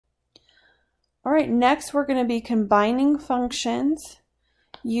All right, next we're going to be combining functions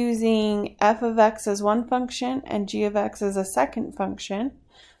using f of x as one function and g of x as a second function.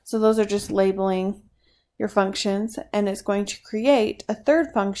 So those are just labeling your functions, and it's going to create a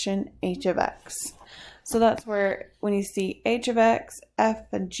third function, h of x. So that's where when you see h of x,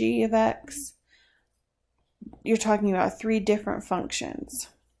 f, and g of x, you're talking about three different functions.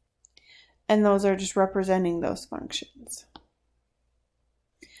 And those are just representing those functions.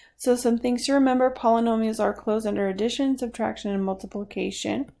 So some things to remember: polynomials are closed under addition, subtraction, and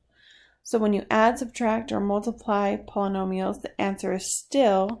multiplication. So when you add, subtract, or multiply polynomials, the answer is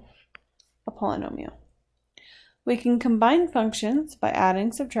still a polynomial. We can combine functions by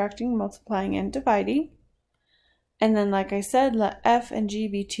adding, subtracting, multiplying, and dividing. And then, like I said, let f and g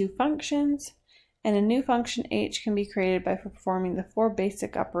be two functions, and a new function h can be created by performing the four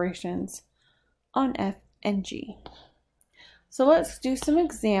basic operations on f and g. So let's do some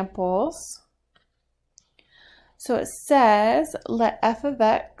examples. So it says, let f of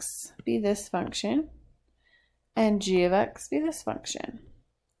x be this function and g of x be this function.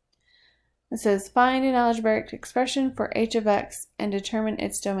 It says, find an algebraic expression for h of x and determine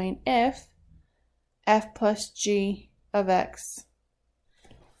its domain if f plus g of x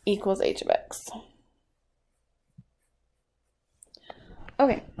equals h of x.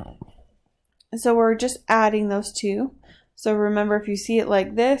 Okay, so we're just adding those two. So remember, if you see it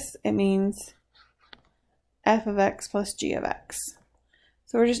like this, it means f of x plus g of x.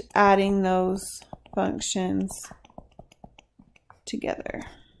 So we're just adding those functions together.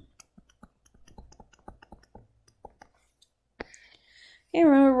 Okay,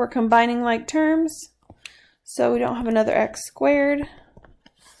 remember we're combining like terms, so we don't have another x squared.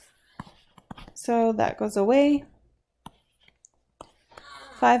 So that goes away.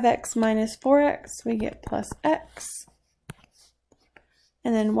 5x minus 4x, we get plus x.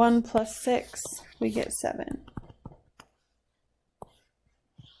 And then 1 plus 6, we get 7.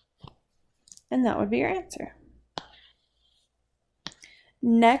 And that would be your answer.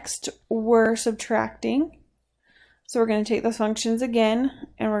 Next, we're subtracting. So we're going to take those functions again,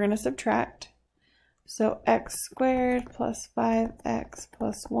 and we're going to subtract. So x squared plus 5x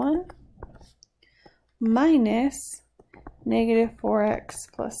plus 1 minus negative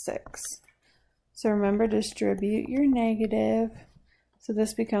 4x plus 6. So remember, distribute your negative. So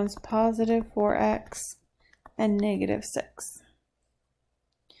this becomes positive 4x and negative 6.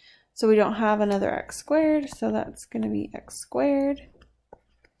 So we don't have another x squared, so that's going to be x squared.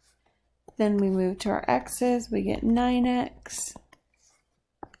 Then we move to our x's, we get 9x.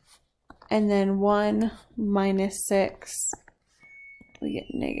 And then 1 minus 6, we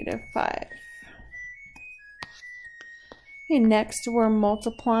get negative 5. Okay, next we're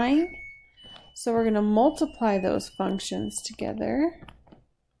multiplying. So we're going to multiply those functions together.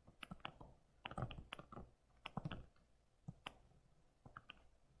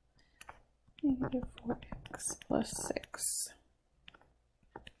 Negative 4x plus 6.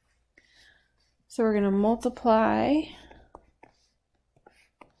 So we're going to multiply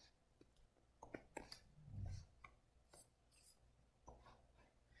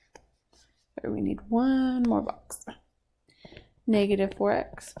we need one more box. Negative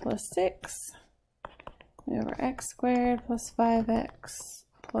 4x plus 6 over x squared plus 5x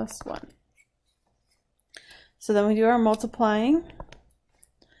plus 1. So then we do our multiplying.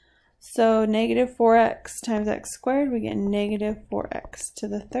 So negative 4x times x squared, we get negative 4x to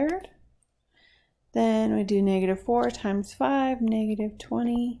the third. Then we do negative 4 times 5, negative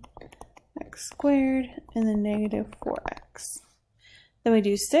 20 x squared, and then negative 4x. Then we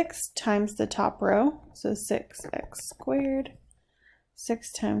do 6 times the top row, so 6x squared.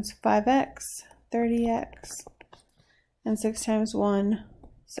 6 times 5x, 30x, and 6 times 1,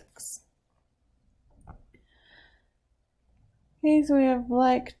 6. Okay, so we have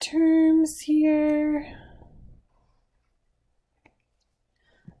like terms here.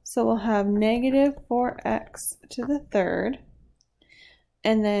 So we'll have negative 4x to the third,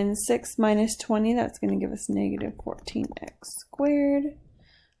 and then 6 minus 20, that's going to give us negative 14x squared.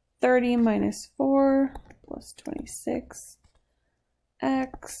 30 minus 4 plus 26.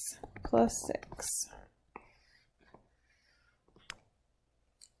 X plus 6.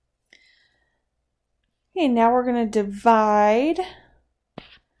 Okay, now we're going to divide.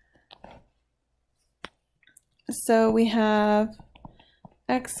 So we have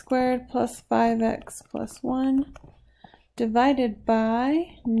x squared plus 5x plus 1 divided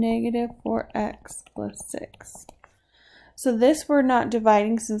by negative 4x plus 6. So this we're not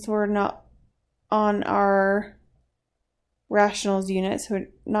dividing since we're not on our rationals units, so we're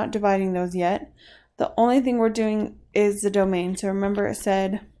not dividing those yet. The only thing we're doing is the domain. So remember it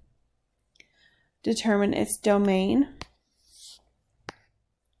said determine its domain.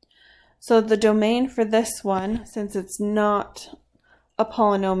 So the domain for this one, since it's not a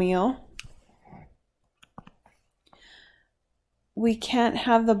polynomial, we can't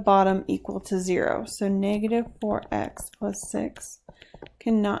have the bottom equal to 0. So negative 4x plus 6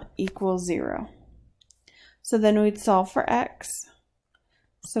 cannot equal 0. So then we'd solve for x.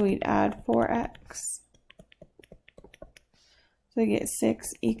 So we'd add 4x. So we get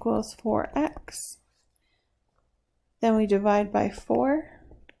 6 equals 4x. Then we divide by 4.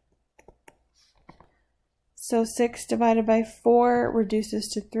 So 6 divided by 4 reduces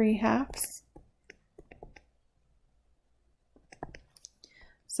to 3/2.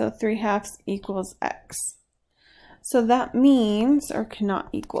 So 3/2 equals x. So that means, or cannot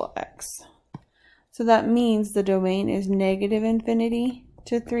equal x. So that means the domain is negative infinity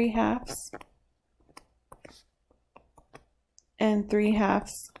to 3/2 and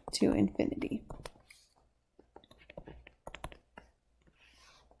 3/2 to infinity.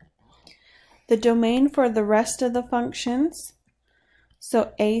 The domain for the rest of the functions,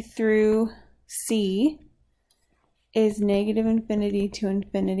 so a through c, is negative infinity to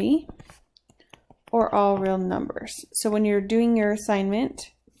infinity, or all real numbers. So when you're doing your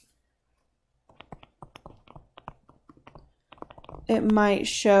assignment, it might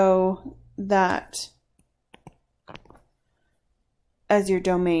show that as your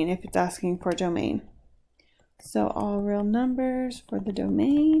domain if it's asking for domain. So all real numbers for the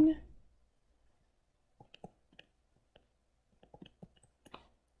domain,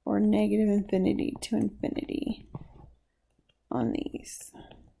 or negative infinity to infinity on these.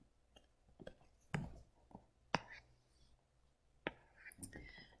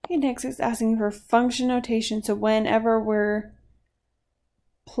 Okay, next it's asking for function notation. So whenever we're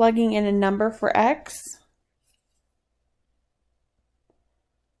plugging in a number for x,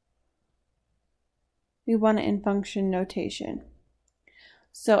 we want it in function notation.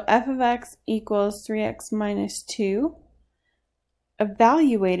 So f of x equals 3x minus 2,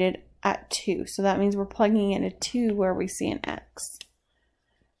 evaluated at 2. So that means we're plugging in a 2 where we see an x.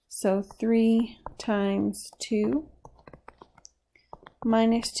 So 3 times 2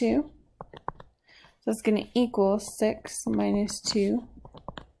 minus 2. So it's going to equal 6 minus 2,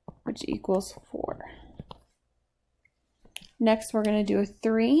 which equals 4. Next we're going to do a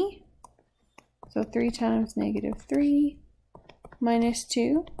 3. So 3 times negative 3 minus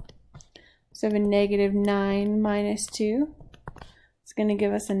 2. So we have a negative 9 minus 2. It's going to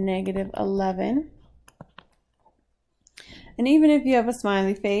give us a negative 11. And even if you have a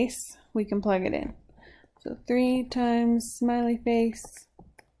smiley face, we can plug it in. So 3 times smiley face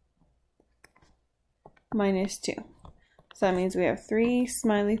minus 2. So that means we have 3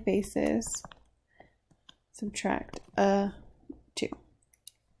 smiley faces, subtract a 2.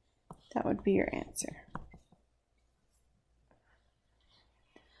 That would be your answer.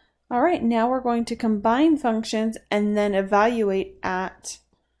 All right, now we're going to combine functions and then evaluate at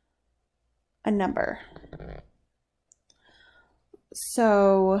a number.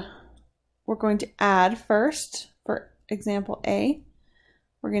 So we're going to add first. For example A,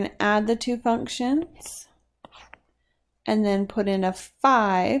 we're going to add the two functions and then put in a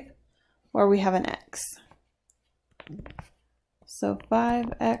 5 where we have an x. So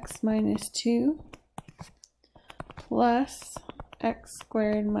 5x minus 2 plus x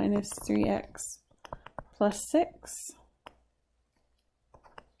squared minus 3x plus 6.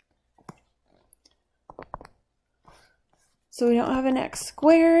 So we don't have an x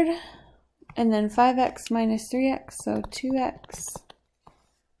squared, and then 5x minus 3x, so 2x.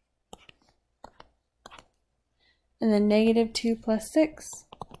 And then negative 2 plus 6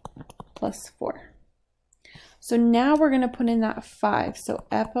 plus 4. So now we're going to put in that 5. So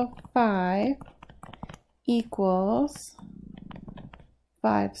f of 5 equals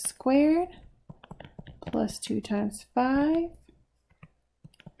 5 squared plus 2 times 5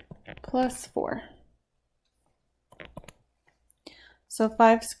 plus 4. So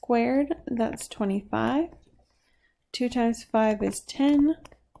 5 squared, that's 25. 2 times 5 is 10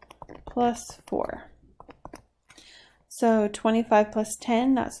 plus 4. So 25 plus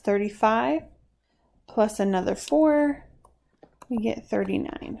 10, that's 35. Plus another 4, we get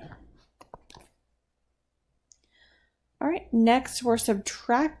 39. All right, next we're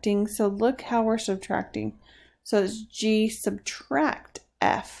subtracting. So look how we're subtracting. So it's g subtract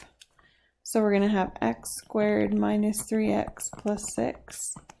f. So we're going to have x squared minus 3x plus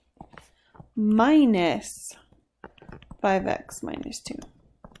 6 minus 5x minus 2.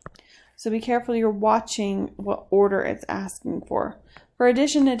 So be careful you're watching what order it's asking for. For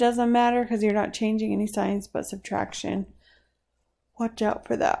addition, it doesn't matter because you're not changing any signs, but subtraction, watch out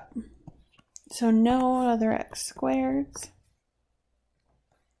for that. So no other x squareds.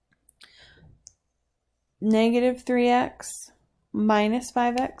 Negative 3x minus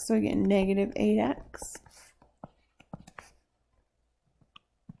 5x, so we get negative 8x.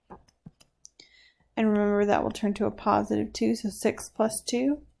 And remember that will turn to a positive 2, so 6 plus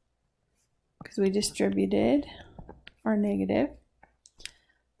 2, because we distributed our negative,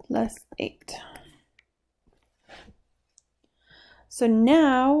 plus 8. So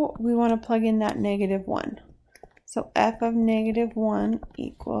now we want to plug in that negative 1. So f of negative 1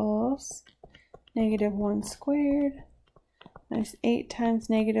 equals negative 1 squared minus 8 times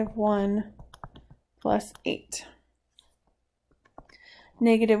negative 1 plus 8.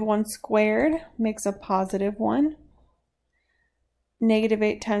 Negative 1 squared makes a positive 1. Negative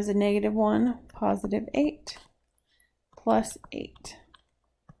 8 times a negative 1, positive 8, plus 8.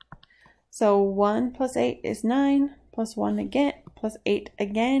 So 1 plus 8 is 9, plus 1 again, plus 8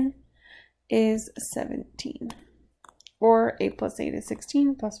 again is 17. Or 8 plus 8 is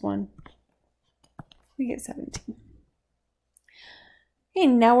 16, plus 1, we get 17. Okay,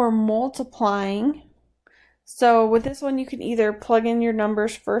 now we're multiplying. So with this one, you can either plug in your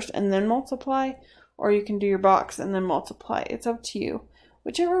numbers first and then multiply, or you can do your box and then multiply. It's up to you.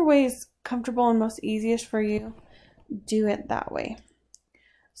 Whichever way is comfortable and most easiest for you, do it that way.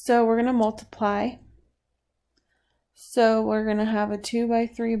 So we're going to multiply. So we're going to have a 2 by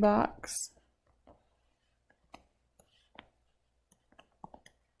 3 box.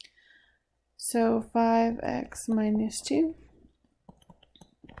 So 5x minus 2,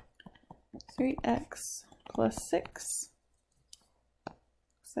 3x plus 6,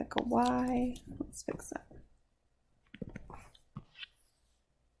 looks like a y, let's fix that.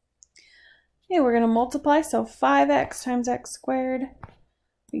 Okay, we're going to multiply, so 5x times x squared,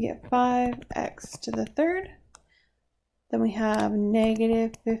 we get 5x to the third. Then we have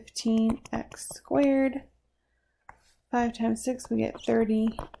negative 15x squared. 5 times 6, we get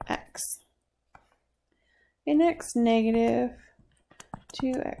 30x. Okay, next, negative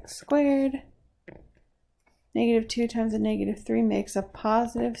 2x squared. Negative 2 times a negative 3 makes a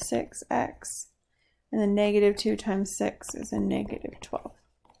positive 6x. And then negative 2 times 6 is a negative 12.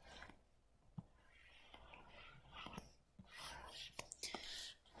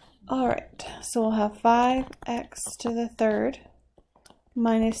 Alright, so we'll have 5x to the third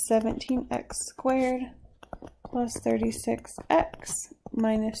minus 17x squared plus 36x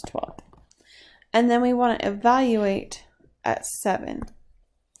minus 12. And then we want to evaluate at 7.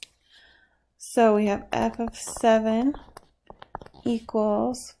 So we have f of 7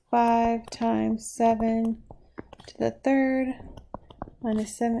 equals 5 times 7 to the third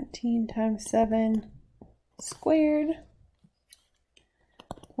minus 17 times 7 squared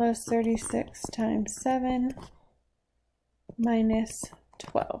plus 36 times 7 minus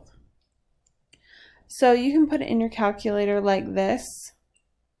 12. So you can put it in your calculator like this,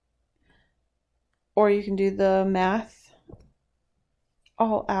 or you can do the math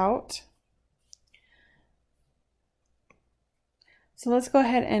all out. So let's go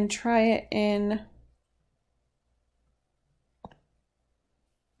ahead and try it in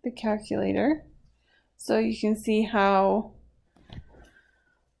the calculator so you can see how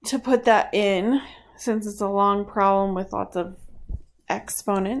to put that in. Since it's a long problem with lots of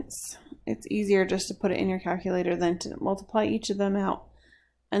exponents, it's easier just to put it in your calculator than to multiply each of them out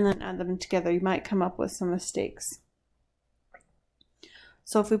and then add them together. You might come up with some mistakes.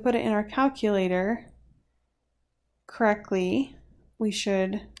 So if we put it in our calculator correctly, we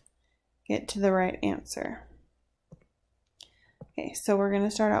should get to the right answer. Okay, so we're going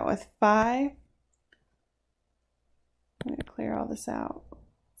to start out with 5. I'm going to clear all this out.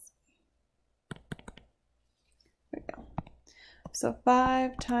 There we go. So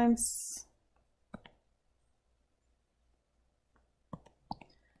 5 times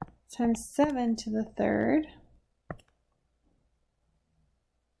 7 to the third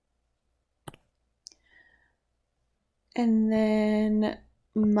and then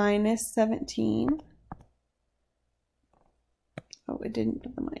minus 17. Oh, it didn't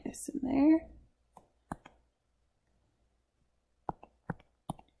put the minus in there.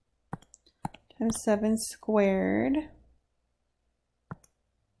 Times 7 squared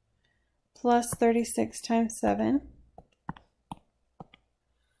plus 36 times 7.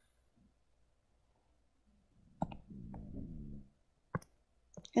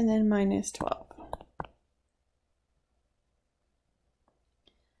 And then minus 12.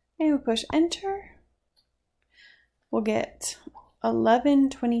 And we push enter. We'll get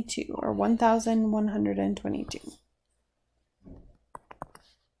 1122 or 1122.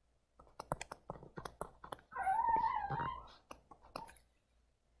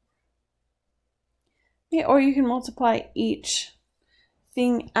 Yeah, or you can multiply each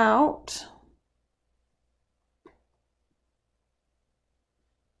thing out.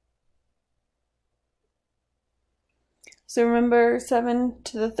 So remember, 7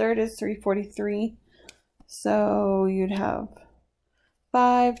 to the third is 343. So you'd have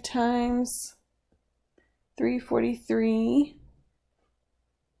 5 times 343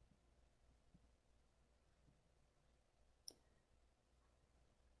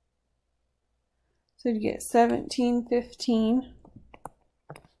 so you get 1715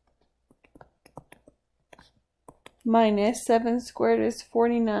 minus 7 squared is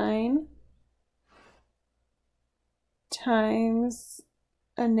 49 times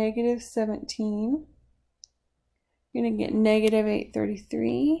a negative 17. You're going to get negative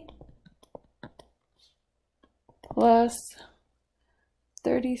 833 plus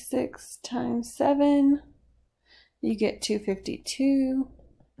 36 times 7. You get 252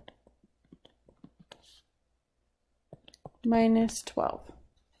 minus 12.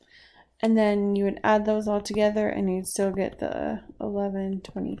 And then you would add those all together and you'd still get the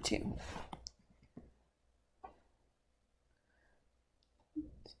 1122.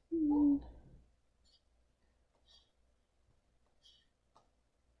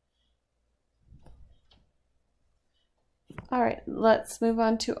 All right, let's move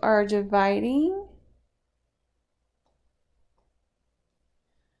on to our dividing.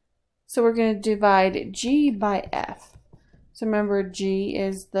 So we're going to divide g by f. So remember, g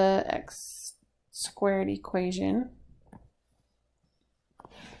is the x squared equation.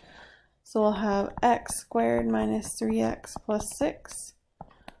 So we'll have x squared minus 3x plus 6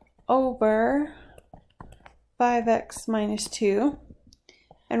 over 5x minus 2.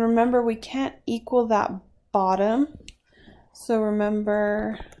 And remember, we can't equal that bottom. So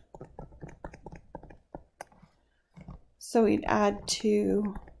remember, so we'd add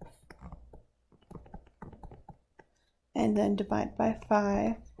 2 and then divide by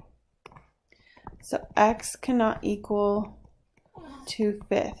 5. So x cannot equal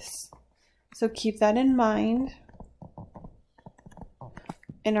 2/5. So keep that in mind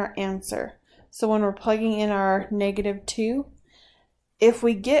in our answer. So when we're plugging in our -2, if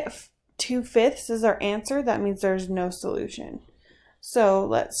we get 2/5 as our answer, that means there's no solution. So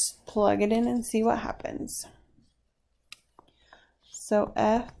let's plug it in and see what happens. So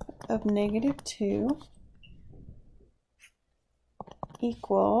f of -2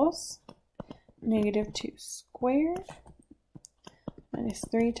 equals -2 squared minus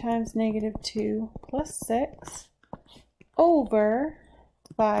 3 times -2 plus 6 over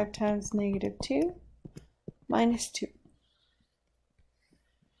 5 times -2 minus 2.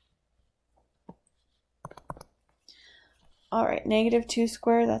 All right, -2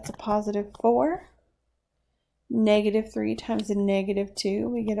 squared, that's a positive 4. -3 times a -2,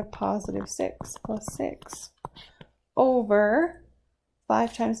 we get a positive 6 plus 6 over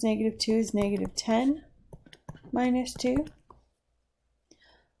 5 times -2 is -10 minus 2.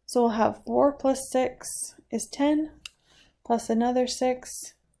 So we'll have 4 plus 6 is 10, plus another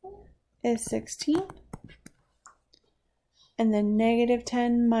 6 is 16. And then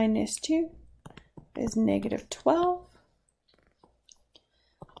 -10 minus 2 is -12.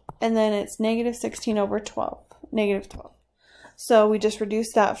 And then it's -16 over 12, -12. So we just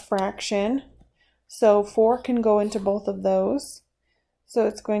reduce that fraction. So 4 can go into both of those. So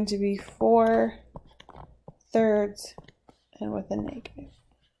it's going to be 4/3 and with a negative.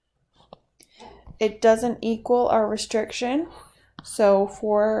 It doesn't equal our restriction, so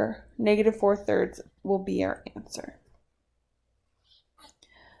 -4/3 will be our answer.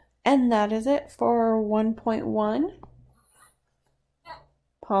 And that is it for 1.1,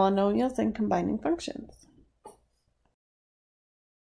 polynomials and combining functions.